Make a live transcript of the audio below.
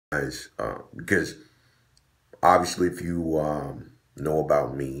Because obviously if you know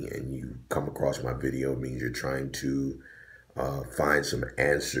about me and you come across my video, it means you're trying to find some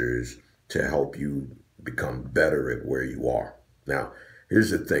answers to help you become better at where you are. Now, here's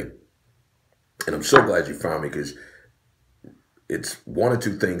the thing, and I'm so glad you found me because it's one or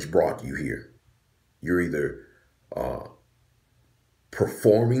two things brought you here. You're either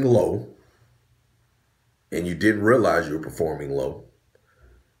performing low and you didn't realize you were performing low,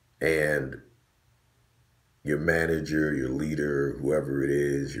 and your manager, your leader, whoever it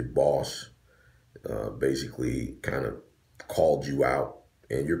is, your boss, basically kind of called you out,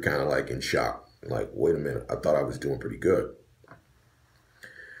 and you're kind of like in shock. Like, wait a minute, I thought I was doing pretty good.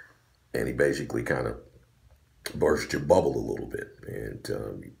 And he basically kind of burst your bubble a little bit.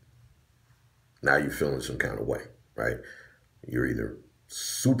 And now you're feeling some kind of way, right? You're either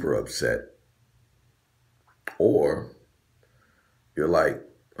super upset or you're like,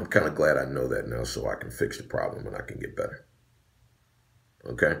 I'm kind of glad I know that now so I can fix the problem and I can get better.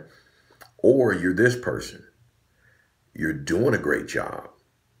 Okay? Or you're this person. You're doing a great job,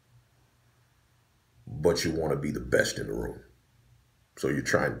 but you want to be the best in the room. So you're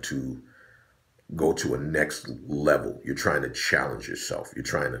trying to go to a next level. You're trying to challenge yourself. You're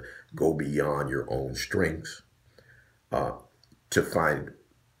trying to go beyond your own strengths to find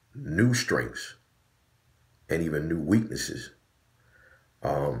new strengths and even new weaknesses.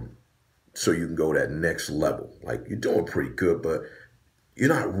 So you can go that next level. Like, you're doing pretty good, but you're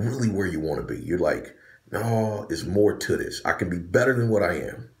not really where you want to be. You're like, no, there's more to this. I can be better than what I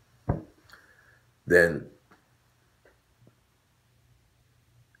am. Then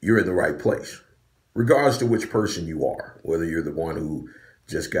you're in the right place, regardless to which person you are, whether you're the one who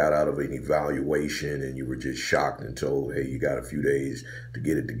just got out of an evaluation and you were just shocked and told, hey, you got a few days to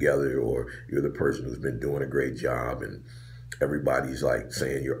get it together, or you're the person who's been doing a great job and everybody's like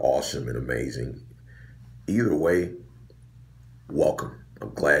saying you're awesome and amazing. Either way, welcome.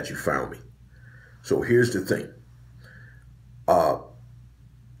 I'm glad you found me. So here's the thing.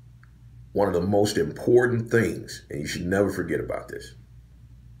 One of the most important things, and you should never forget about this,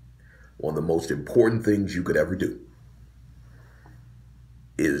 one of the most important things you could ever do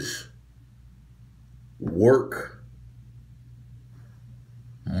is work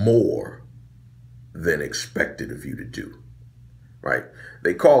more than expected of you to do, right?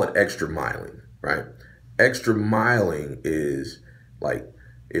 They call it extra miling, right? Extra miling is like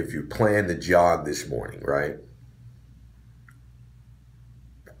if you plan to jog this morning, right?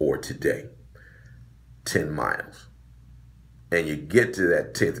 Or today, 10 miles. And you get to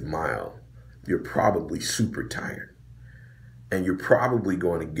that 10th mile, you're probably super tired. And you're probably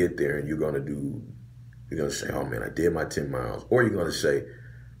going to get there and you're going to say, oh man, I did my 10 miles. Or you're going to say,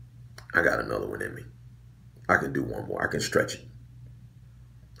 I got another one in me. I can do one more. I can stretch it.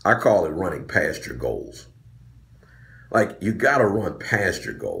 I call it running past your goals. Like, you got to run past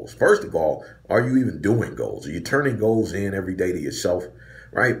your goals. First of all, are you even doing goals? Are you turning goals in every day to yourself,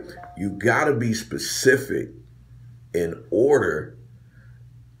 right? You got to be specific in order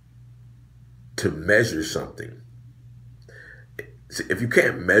to measure something. If you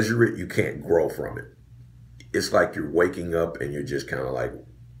can't measure it, you can't grow from it. It's like you're waking up and you're just kind of like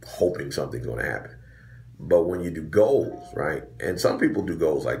hoping something's going to happen. But when you do goals, right? And some people do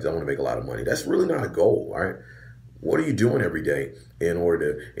goals like, I want to make a lot of money. That's really not a goal, right? What are you doing every day in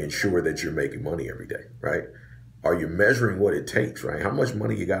order to ensure that you're making money every day, right? Are you measuring what it takes, right? How much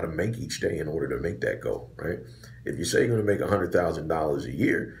money you got to make each day in order to make that goal, right? If you say you're going to make $100,000 a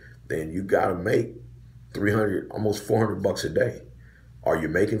year, then you got to make 300, almost 400 bucks a day. Are you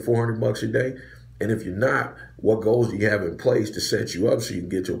making 400 bucks a day? And if you're not, what goals do you have in place to set you up so you can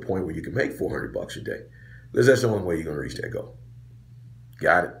get to a point where you can make 400 bucks a day? Because that's the only way you're going to reach that goal.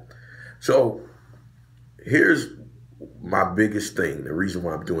 Got it? So here's my biggest thing, the reason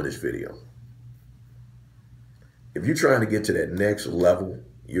why I'm doing this video. If you're trying to get to that next level,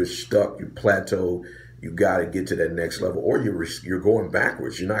 you're stuck, you plateau, you got to get to that next level, or you're going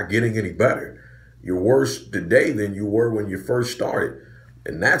backwards. You're not getting any better. You're worse today than you were when you first started.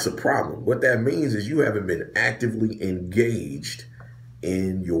 And that's a problem. What that means is you haven't been actively engaged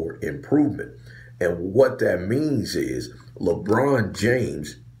in your improvement. And what that means is LeBron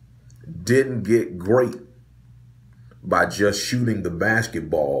James didn't get great by just shooting the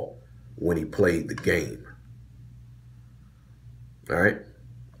basketball when he played the game. All right?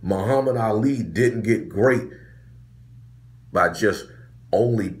 Muhammad Ali didn't get great by just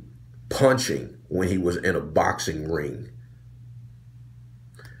only punching when he was in a boxing ring.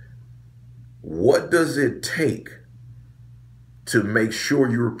 What does it take to make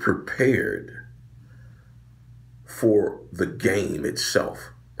sure you're prepared for the game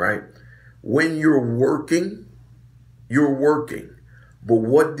itself, right? When you're working, you're working. But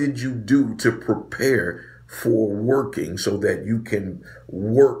what did you do to prepare for working so that you can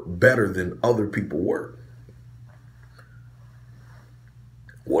work better than other people work?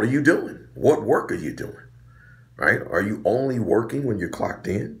 What are you doing? What work are you doing? Right? Are you only working when you're clocked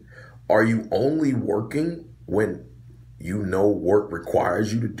in? Are you only working when you know work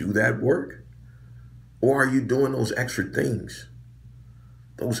requires you to do that work? Or are you doing those extra things?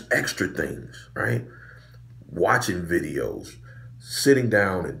 Those extra things, right? Watching videos, sitting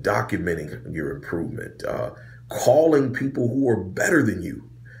down and documenting your improvement, calling people who are better than you.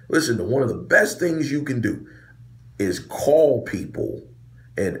 Listen, one of the best things you can do is call people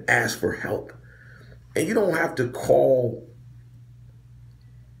and ask for help. And you don't have to call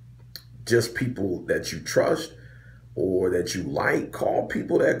just people that you trust or that you like. Call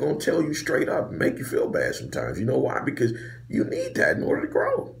people that are going to tell you straight up and make you feel bad sometimes. You know why? Because you need that in order to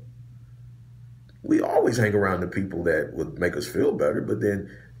grow. We always hang around the people that would make us feel better, but then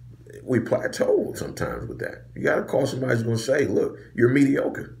we plateau sometimes with that. You got to call somebody who's going to say, look, you're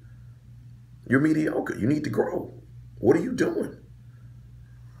mediocre. You're mediocre. You need to grow. What are you doing?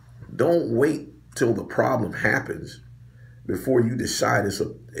 Don't wait till the problem happens before you decide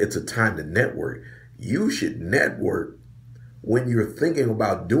it's a time to network. You should network when you're thinking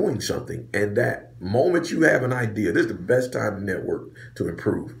about doing something. And that moment you have an idea, this is the best time to network to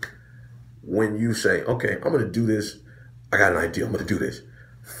improve. When you say, okay, I'm going to do this. I got an idea. I'm going to do this.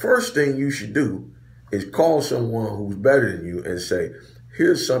 First thing you should do is call someone who's better than you and say,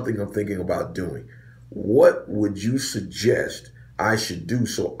 here's something I'm thinking about doing. What would you suggest I should do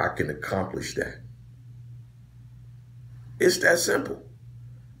so I can accomplish that? It's that simple.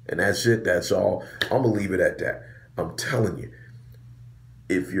 And that's it. That's all. I'm going to leave it at that. I'm telling you,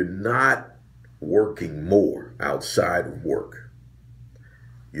 if you're not working more outside of work,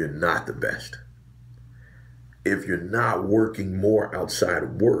 you're not the best. If you're not working more outside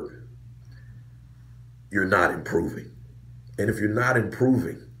of work, you're not improving. And if you're not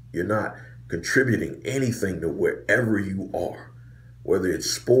improving, you're not contributing anything to wherever you are, whether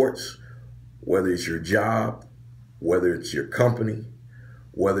it's sports, whether it's your job, whether it's your company,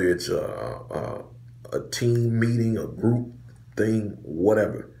 whether it's a team meeting, a group thing,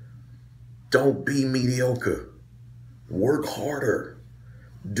 whatever. Don't be mediocre. Work harder.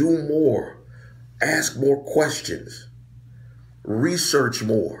 Do more. Ask more questions. Research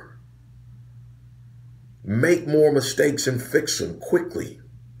more. Make more mistakes and fix them quickly.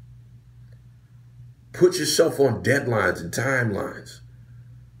 Put yourself on deadlines and timelines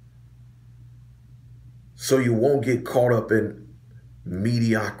so you won't get caught up in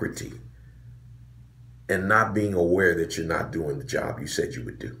mediocrity and not being aware that you're not doing the job you said you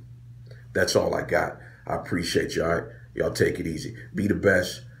would do. That's all I got. I appreciate you. All right? Y'all take it easy. Be the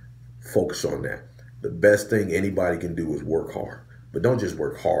best. Focus on that. The best thing anybody can do is work hard. But don't just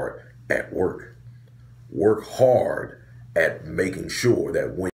work hard at work. Work hard at making sure that when